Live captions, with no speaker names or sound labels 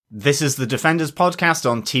This is the Defenders podcast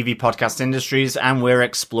on TV Podcast Industries, and we're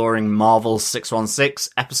exploring Marvel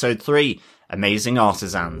 616, Episode 3, Amazing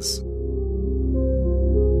Artisans.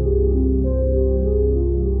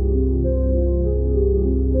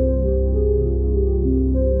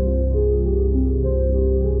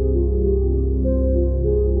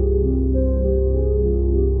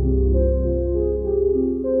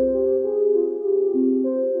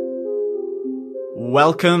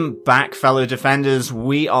 Welcome back, fellow Defenders.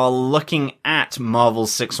 We are looking at Marvel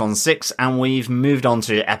 616, and we've moved on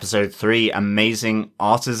to Episode 3, Amazing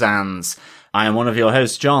Artisans. I am one of your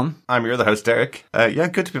hosts, John. I'm your other host, Derek.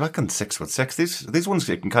 Good to be back on 616. These ones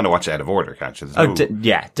you can kind of watch out of order, can't you?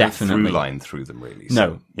 Yeah, definitely. Through line through them, really. So,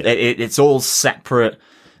 no, yeah. It's all separate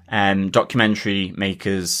documentary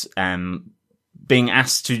makers being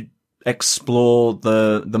asked to explore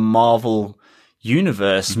the Marvel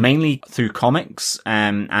universe, mainly through comics,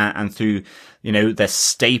 and through, you know, their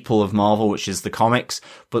staple of Marvel, which is the comics.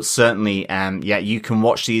 But certainly, you can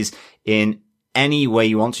watch these in any way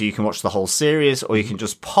you want to. You can watch the whole series, or you can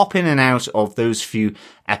just pop in and out of those few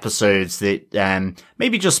episodes that,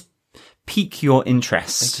 maybe just pique your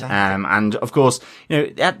interest. Exactly. And of course, you know,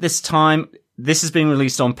 at this time, this is being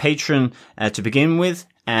released on Patreon, to begin with.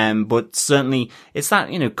 But certainly it's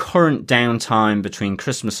that, you know, current downtime between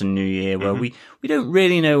Christmas and New Year where we don't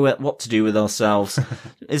really know what to do with ourselves.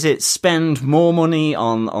 Is it spend more money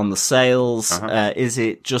on the sales? Is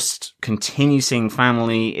it just continue seeing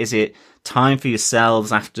family? Is it time for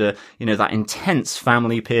yourselves after, you know, that intense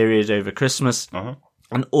family period over Christmas?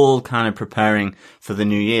 And all kind of preparing for the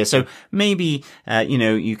new year. So maybe,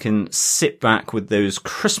 you can sit back with those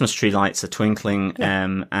Christmas tree lights are twinkling,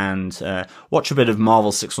 and watch a bit of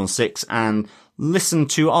Marvel 616 and listen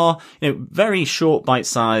to our, very short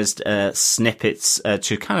bite-sized, snippets,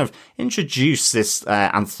 to kind of introduce this,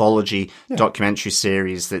 anthology documentary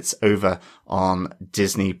series that's over on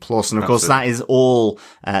Disney Plus. And of course, that is all,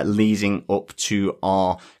 leading up to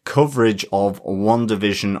our coverage of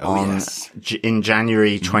WandaVision in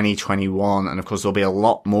January 2021. And of course, there'll be a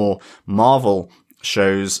lot more Marvel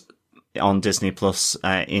shows on Disney Plus,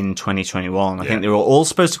 in 2021. I think they were all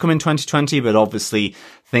supposed to come in 2020, but obviously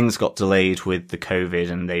things got delayed with the COVID,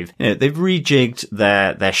 and they've rejigged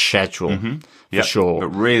their schedule. For sure.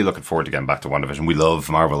 But really looking forward to getting back to WandaVision. We love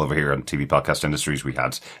Marvel over here on TV Podcast Industries. We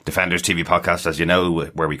had Defenders TV Podcast, as you know,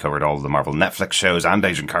 where we covered all the Marvel Netflix shows and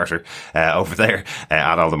Agent Carter, over there,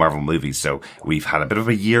 and all the Marvel movies. So we've had a bit of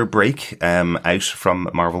a year break, out from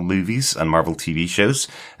Marvel movies and Marvel TV shows,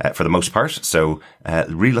 for the most part. So,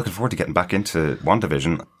 really looking forward to getting back into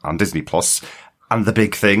WandaVision on Disney Plus. And the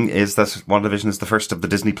big thing is that WandaVision is the first of the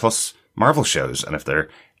Disney Plus Marvel shows. And if they're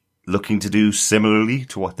looking to do similarly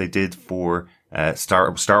to what they did for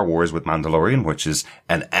Star Wars with Mandalorian, which is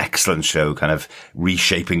an excellent show, kind of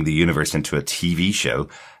reshaping the universe into a TV show,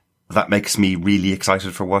 that makes me really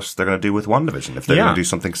excited for what they're going to do with WandaVision, if they're going to do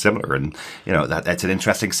something similar. And, that's an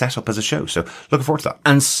interesting setup as a show. So looking forward to that.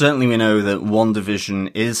 And certainly we know that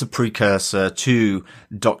WandaVision is a precursor to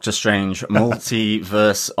Doctor Strange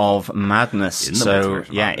Multiverse of Madness. In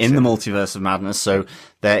the Multiverse of Madness. So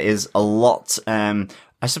there is a lot,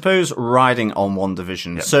 I suppose, riding on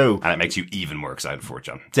WandaVision. Yep. So, and it makes you even more excited for it,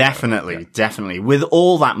 John. Definitely. With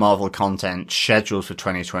all that Marvel content scheduled for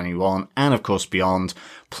 2021 and of course beyond,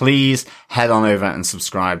 please head on over and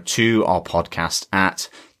subscribe to our podcast at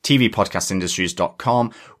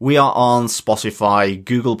tvpodcastindustries.com. We are on Spotify,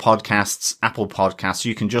 Google Podcasts, Apple Podcasts.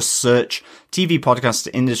 You can just search TV Podcast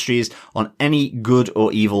Industries on any good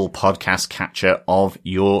or evil podcast catcher of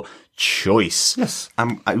your choice. Yes.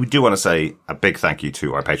 I do want to say a big thank you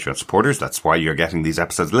to our Patreon supporters. That's why you're getting these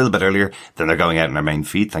episodes a little bit earlier than they're going out in our main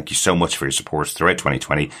feed. Thank you so much for your support throughout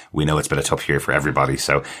 2020. We know it's been a tough year for everybody.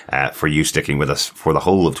 So, for you sticking with us for the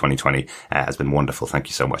whole of 2020, has been wonderful. Thank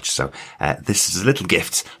you so much. So, this is a little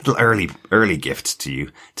early gift to you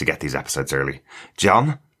to get these episodes early.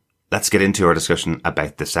 John, let's get into our discussion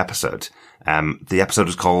about this episode. The episode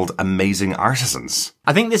is called Amazing Artisans.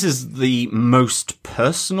 I think this is the most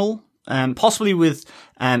personal, possibly with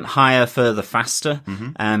Higher, Further, Faster.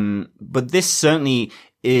 But this certainly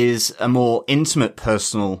is a more intimate,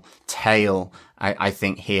 personal tale, I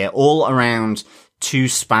think, here, all around two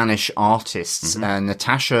Spanish artists,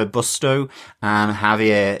 Natasha Busto and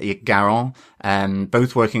Javier Garron,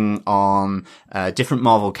 both working on different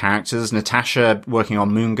Marvel characters. Natasha working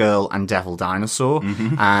on Moon Girl and Devil Dinosaur,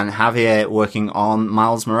 and Javier working on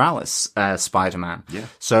Miles Morales, Spider-Man. Yeah.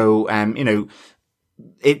 So,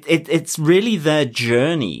 it's really their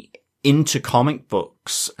journey into comic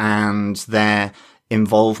books and their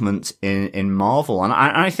involvement in Marvel. And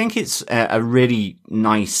I think it's a really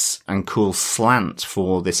nice and cool slant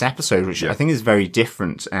for this episode, which I think is very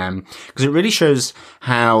different, because it really shows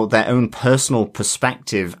how their own personal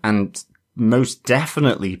perspective and most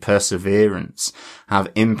definitely perseverance have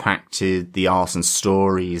impacted the art and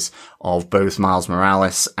stories of both Miles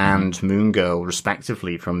Morales and Moon Girl,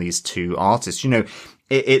 respectively, from these two artists. You know,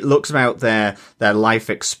 it looks about their life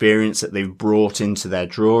experience that they've brought into their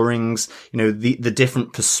drawings, you know, the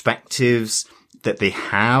different perspectives that they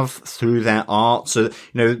have through their art. So, you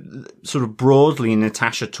know, sort of broadly,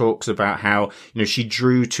 Natasha talks about how, you know, she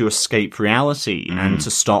drew to escape reality and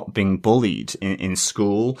to stop being bullied in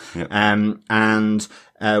school. Yep.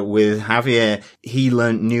 With Javier, he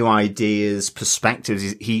learned new ideas, perspectives.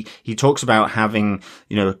 He talks about having,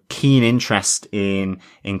 you know, a keen interest in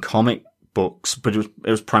comic books, but it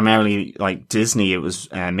was primarily like Disney. It was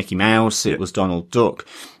Mickey Mouse. It was Donald Duck.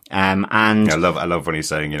 And I love when he's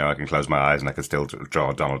saying, you know, I can close my eyes and I can still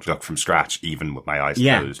draw Donald Duck from scratch, even with my eyes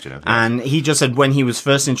closed, you know. And he just said when he was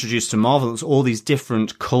first introduced to Marvel, it was all these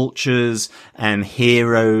different cultures and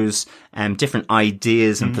heroes and different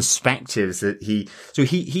ideas and perspectives that he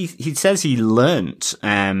says he learnt,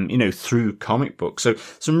 you know, through comic books. So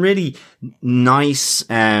some really nice,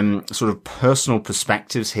 sort of personal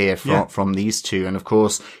perspectives here from these two. And of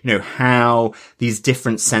course, you know, how these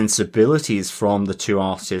different sensibilities from the two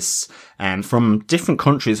artists, from different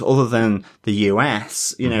countries other than the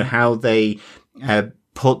US, you know, how they,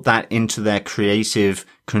 put that into their creative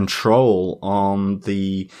control on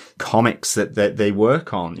the comics that they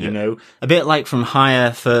work on, you know, a bit like from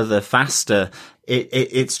Higher, Further, Faster.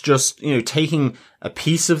 It's just, you know, taking a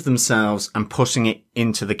piece of themselves and putting it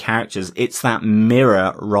into the characters. It's that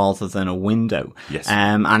mirror rather than a window. Yes.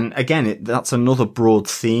 And again, that's another broad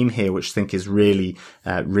theme here, which I think is really,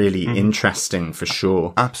 really interesting for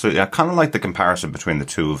sure. Absolutely. I kind of like the comparison between the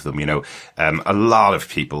two of them. You know, a lot of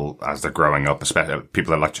people as they're growing up, especially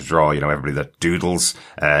people that like to draw, you know, everybody that doodles,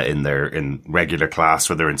 in regular class,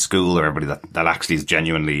 whether in school, or everybody that actually is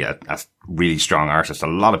genuinely a really strong artist. A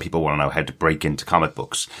lot of people want to know how to break into comic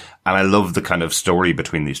books. And I love the kind of story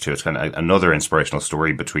between these two. It's kind of another inspirational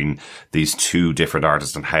story between these two different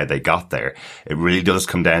artists and how they got there. It really does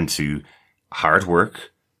come down to hard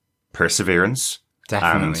work, perseverance,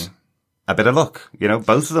 Definitely. and a bit of luck. You know,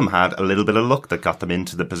 both of them had a little bit of luck that got them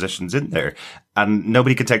into the positions in there. And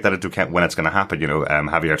nobody can take that into account when it's going to happen. You know,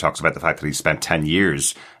 Javier talks about the fact that he spent 10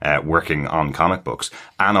 years, working on comic books.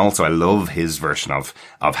 And also I love his version of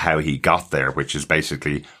how he got there, which is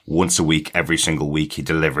basically once a week, every single week, he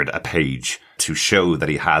delivered a page to show that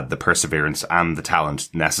he had the perseverance and the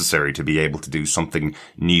talent necessary to be able to do something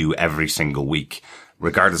new every single week,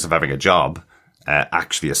 regardless of having a job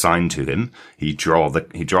actually assigned to him. He'd draw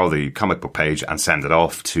the comic book page and send it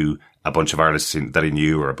off to a bunch of artists that he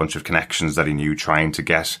knew, or a bunch of connections that he knew, trying to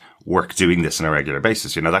get work doing this on a regular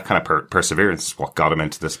basis. You know, that kind of perseverance is what got him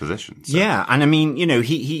into this position. So. Yeah. And I mean, you know,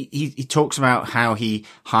 he talks about how he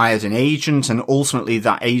hired an agent and ultimately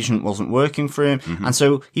that agent wasn't working for him. Mm-hmm. And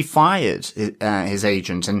so he fired his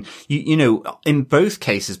agent. And you know, in both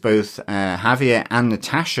cases, both Javier and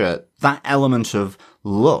Natasha, that element of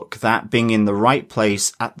luck, that being in the right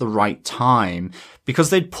place at the right time, because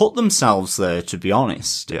they'd put themselves there, to be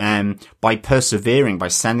honest, by persevering, by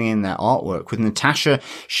sending in their artwork. With Natasha,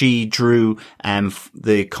 she drew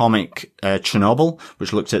the comic Chernobyl,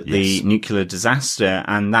 which looked at the nuclear disaster,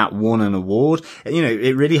 and that won an award. You know,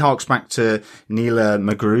 it really harks back to Neela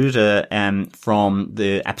Magruder from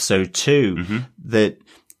the episode 2, that,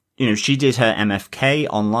 you know, she did her MFK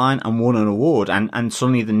online and won an award, and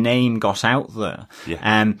suddenly the name got out there.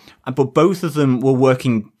 Yeah. But both of them were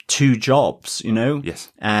working 2 jobs, you know?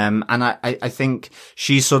 Yes. And I think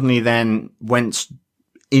she suddenly then went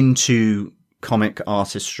into comic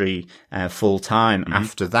artistry full time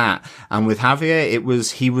after that. And with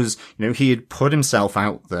Javier, he was, you know, he had put himself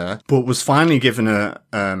out there, but was finally given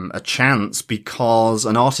a chance because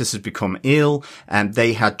an artist had become ill, and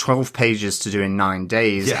they had 12 pages to do in 9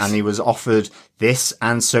 days, and he was offered this,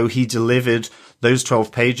 and so he delivered those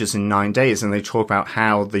 12 pages in 9 days. And they talk about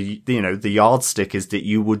how the yardstick is that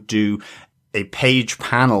you would do a page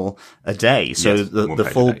panel a day, so the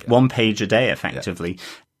full 1 page a day, effectively. Yeah.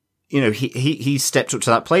 You know, he stepped up to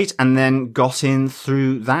that plate and then got in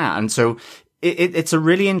through that. And so it's a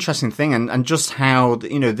really interesting thing. And just how,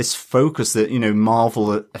 you know, this focus that, you know,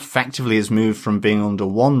 Marvel effectively has moved from being under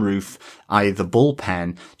one roof, i.e. the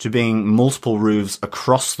bullpen, to being multiple roofs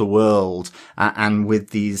across the world, and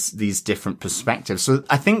with these different perspectives. So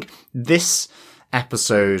I think this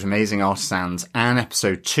episode, Amazing Artisans, and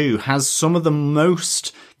episode 2 has some of the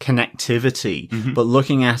most connectivity, but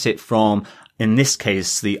looking at it from, in this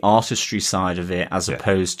case, the artistry side of it as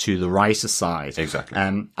opposed to the writer side. Exactly.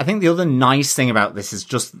 I think the other nice thing about this is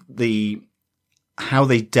just how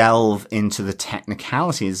they delve into the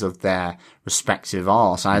technicalities of their respective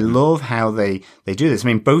art. I love how they do this. I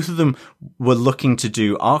mean, both of them were looking to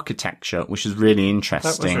do architecture, which is really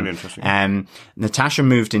interesting. That was really interesting. Natasha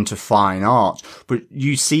moved into fine art, but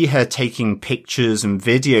you see her taking pictures and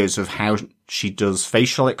videos of how she does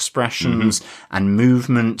facial expressions and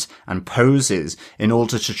movement and poses in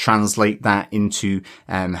order to translate that into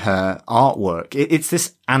her artwork. It's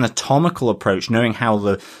this anatomical approach, knowing how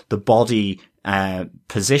the body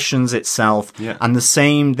positions itself, and the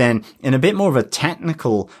same then in a bit more of a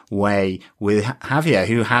technical way with Javier,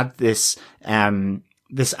 who had this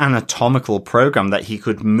anatomical program that he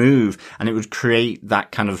could move, and it would create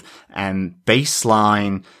that kind of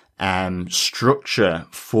baseline structure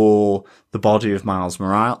for the body of Miles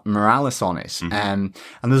Morales on it. And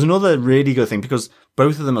there's another really good thing, because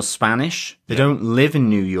both of them are Spanish. They don't live in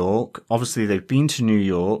New York. Obviously, they've been to New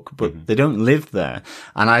York, but they don't live there.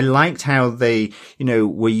 And I liked how they,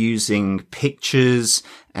 were using pictures,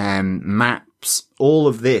 maps, all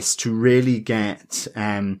of this to really get,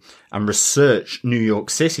 and research New York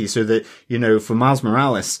City, so that, for Miles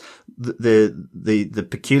Morales, the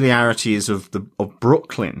peculiarities of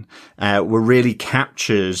Brooklyn, were really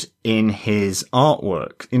captured in his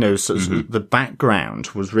artwork. So the background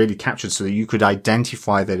was really captured so that you could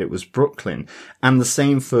identify that it was Brooklyn. And the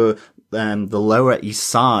same for, the Lower East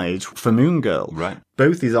Side for Moon Girl. Right.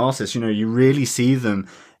 Both these artists, you really see them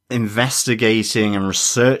investigating and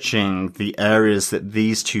researching the areas that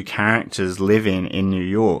these two characters live in New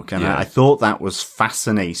York. And I thought that was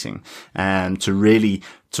fascinating,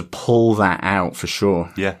 to pull that out for sure.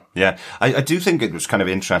 Yeah. I do think it was kind of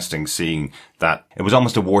interesting seeing that it was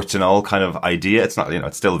almost a warts and all kind of idea. It's not,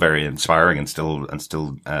 it's still very inspiring and still,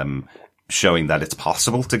 showing that it's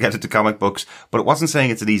possible to get into comic books, but it wasn't saying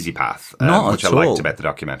it's an easy path, which I liked about the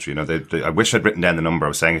documentary. I wish I'd written down the number. I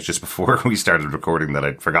was saying it just before we started recording that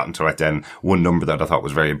I'd forgotten to write down one number that I thought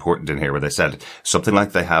was very important in here, where they said something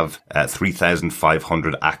like they have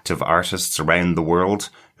 3,500 active artists around the world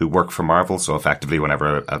who work for Marvel. So effectively,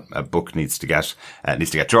 whenever a book needs to get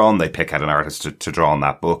drawn, they pick out an artist to draw on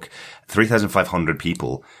that book. 3,500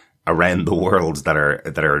 people around the world that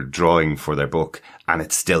are drawing for their book, and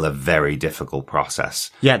it's still a very difficult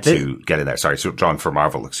process to get in there. Sorry, so drawing for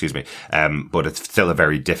Marvel, excuse me. But it's still a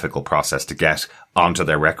very difficult process to get onto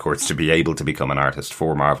their records to be able to become an artist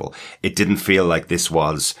for Marvel. It didn't feel like this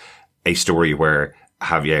was a story where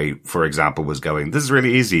Javier, for example, was going, this is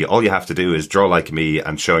really easy. All you have to do is draw like me,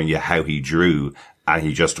 and showing you how he drew, and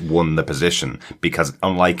he just won the position. Because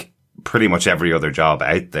unlike pretty much every other job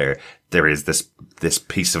out there, there is this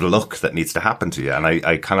piece of luck that needs to happen to you. And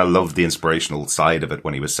I kind of love the inspirational side of it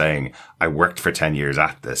when he was saying, I worked for 10 years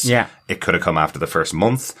at this. Yeah. It could have come after the first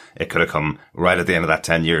month. It could have come right at the end of that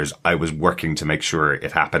 10 years. I was working to make sure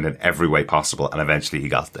it happened in every way possible. And eventually he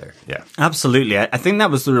got there. Yeah. Absolutely. I think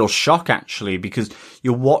that was the real shock, actually, because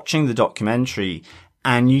you're watching the documentary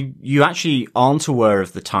and you actually aren't aware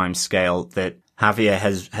of the time scale that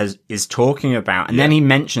Javier is talking about. And then he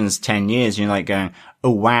mentions 10 years, and you're like going, oh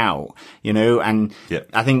wow, and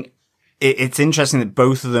I think it's interesting that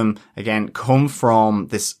both of them, again, come from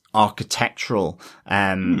this architectural,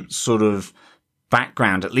 sort of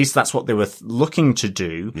background. At least that's what they were looking to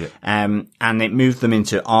do. And it moved them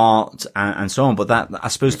into art and so on. But that, I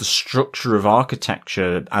suppose, the structure of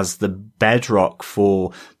architecture as the bedrock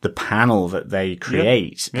for the panel that they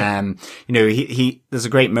create. There's a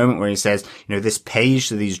great moment where he says, this page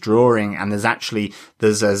that he's drawing, and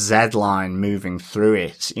there's a Z line moving through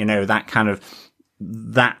it, that kind of,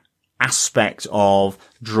 that aspect of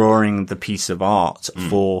drawing the piece of art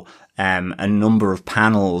for a number of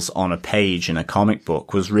panels on a page in a comic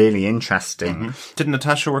book was really interesting. Didn't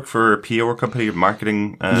Natasha work for a PR company, a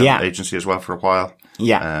marketing agency as well for a while?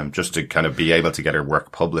 Just to kind of be able to get her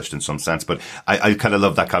work published in some sense. But I kind of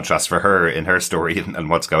love that contrast for her in her story and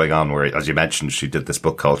what's going on, where, as you mentioned, she did this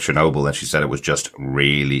book called Chernobyl, and she said it was just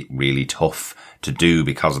really, really tough to do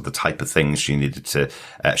because of the type of things she needed to,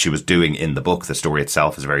 she was doing in the book. The story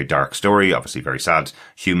itself is a very dark story, obviously very sad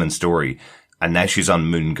human story. And now she's on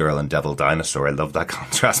Moon Girl and Devil Dinosaur. I love that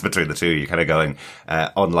contrast between the two. You're kind of going,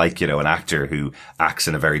 unlike, an actor who acts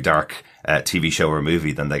in a very dark TV show or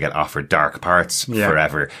movie, then they get offered dark parts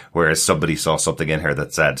forever. Whereas somebody saw something in her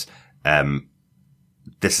that said,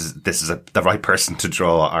 this is the right person to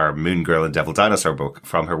draw our Moon Girl and Devil Dinosaur book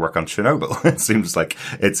from her work on Chernobyl. It seems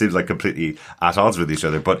like completely at odds with each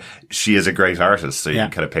other, but she is a great artist. So you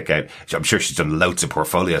can kind of pick out, I'm sure she's done loads of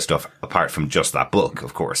portfolio stuff apart from just that book,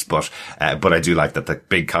 of course. But I do like that the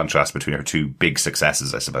big contrast between her two big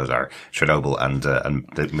successes, I suppose, are Chernobyl and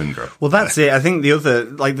the Moon Girl. Well, that's it. I think the other,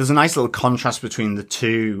 like, there's a nice little contrast between the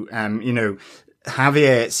two.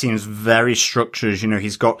 Javier seems very structured.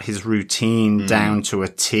 He's got his routine down to a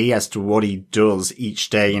T as to what he does each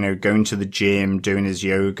day, going to the gym, doing his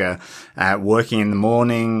yoga, working in the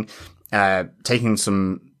morning, taking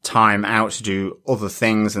some time out to do other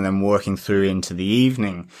things and then working through into the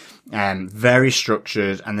evening. Very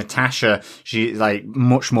structured. And Natasha, she's like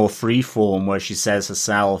much more freeform, where she says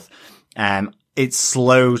herself, it's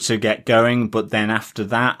slow to get going, but then after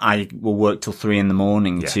that, I will work till 3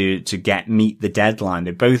 a.m. to meet the deadline.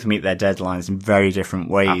 They both meet their deadlines in very different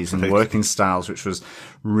ways and working styles, which was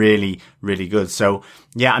really, really good. So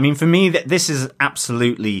yeah, I mean, for me, this is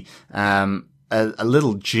absolutely, a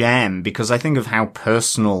little gem, because I think of how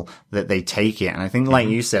personal that they take it. And I think, like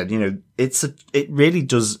you said, it really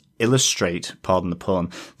does illustrate, pardon the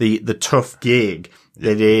pun, the tough gig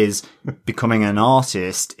that is becoming an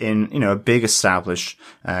artist in, a big established,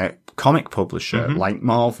 comic publisher like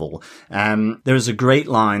Marvel. There is a great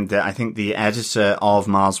line that I think the editor of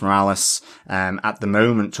Miles Morales, at the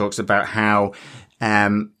moment talks about how,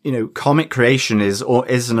 comic creation is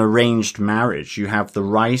an arranged marriage. You have the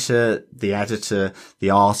writer, the editor, the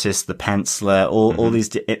artist, the penciler, all these,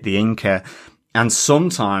 the inker. And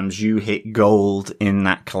sometimes you hit gold in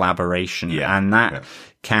that collaboration. And that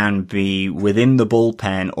can be within the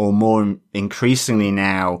bullpen, or more increasingly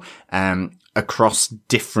now, across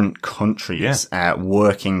different countries,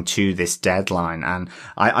 working to this deadline. And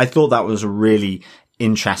I thought that was a really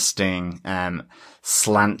interesting,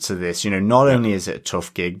 slant to this. Not only is it a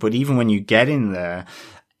tough gig, but even when you get in there,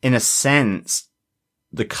 in a sense,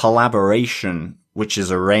 the collaboration, which is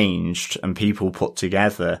arranged and people put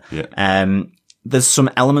together, there's some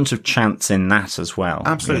element of chance in that as well.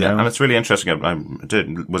 Absolutely. And it's really interesting. I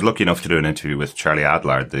was lucky enough to do an interview with Charlie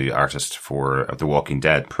Adlard, the artist for The Walking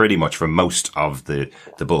Dead, pretty much for most of the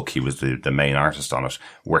book. He was the main artist on it,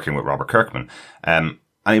 working with Robert Kirkman. And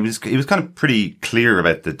he was kind of pretty clear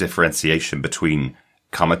about the differentiation between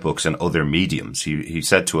comic books and other mediums. He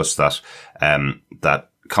said to us that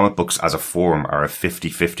comic books as a form are a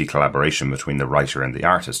 50-50 collaboration between the writer and the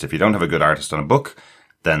artist. If you don't have a good artist on a book,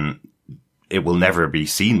 then it will never be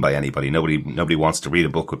seen by anybody. Nobody wants to read a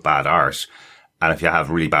book with bad art. And if you have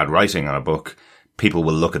really bad writing on a book, people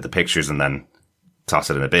will look at the pictures and then toss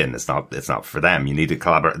it in a bin. It's not for them. You need to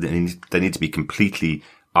collaborate. They need to be completely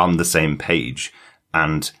on the same page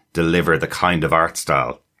and deliver the kind of art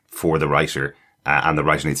style for the writer. And the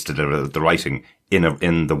writer needs to deliver the writing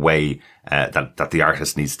in the way, that the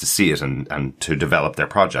artist needs to see it and to develop their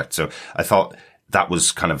project. So I thought that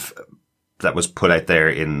was put out there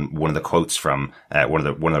in one of the quotes from one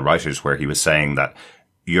of the writers, where he was saying that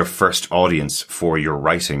your first audience for your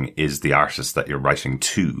writing is the artist that you're writing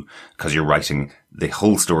to, because you're writing the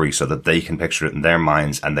whole story so that they can picture it in their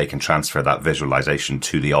minds and they can transfer that visualization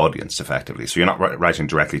to the audience effectively. So you're not writing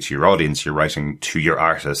directly to your audience, you're writing to your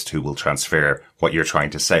artist, who will transfer what you're trying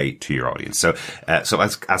to say to your audience. So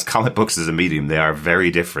as comic books as a medium, they are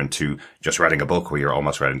very different to just writing a book where you're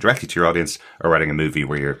almost writing directly to your audience, or writing a movie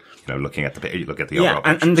where you're, looking at you look at the overall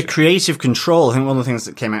picture. And the creative control. I think one of the things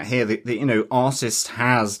that came out here, the artist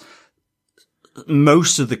has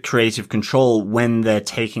most of the creative control when they're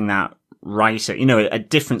taking that writer. At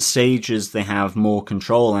different stages they have more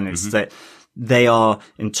control, and it's that they are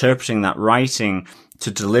interpreting that writing to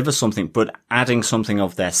deliver something, but adding something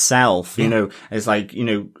of their self. It's like,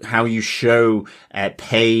 how you show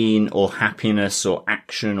pain or happiness or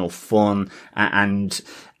action or fun, and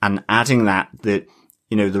adding that the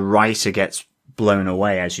writer gets blown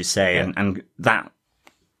away, as you say, and that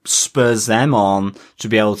spurs them on to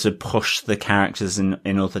be able to push the characters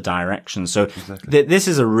in other directions. So this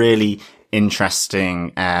is a really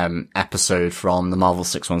interesting episode from the Marvel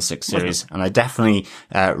 616 series, and I definitely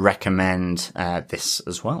recommend this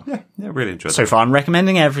as well. Yeah, really interesting. So far, I'm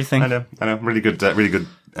recommending everything. I know. Really good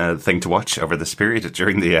thing to watch over this period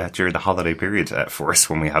during the holiday period for us,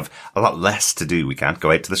 when we have a lot less to do. We can't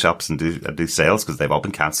go out to the shops and do sales because they've all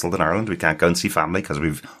been cancelled in Ireland. We can't go and see family because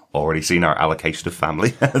we've already seen our allocation of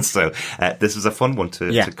family. So this was a fun one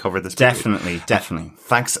to cover this. Definitely.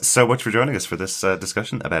 Thanks so much for joining us for this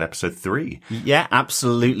discussion about episode 3. Yeah,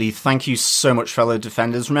 absolutely. Thank you so much, fellow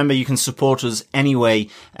Defenders. Remember, you can support us any way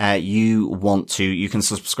you want to. You can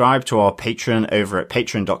subscribe to our Patreon over at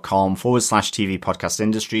patreon.com/TV Podcast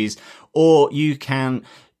Industries, or you can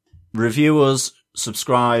review us,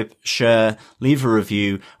 subscribe, share, leave a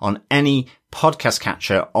review on any podcast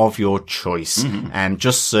catcher of your choice, and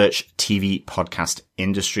just search TV Podcast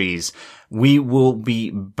Industries. We will be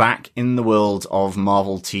back in the world of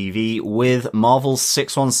Marvel TV with Marvel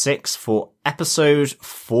 616 for episode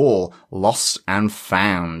 4, Lost and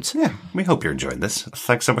Found. Yeah, we hope you're enjoying this.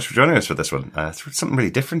 Thanks so much for joining us for this one. It's something really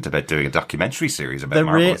different about doing a documentary series about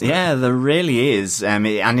Marvel. There really is.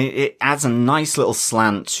 It adds a nice little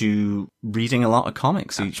slant to reading a lot of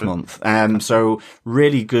comics each month. So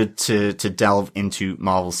really good to delve into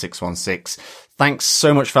Marvel 616. Thanks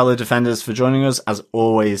so much, fellow Defenders, for joining us. As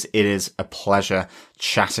always, it is a pleasure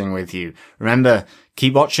chatting with you. Remember,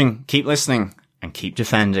 keep watching, keep listening, and keep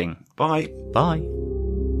defending. Bye. Bye.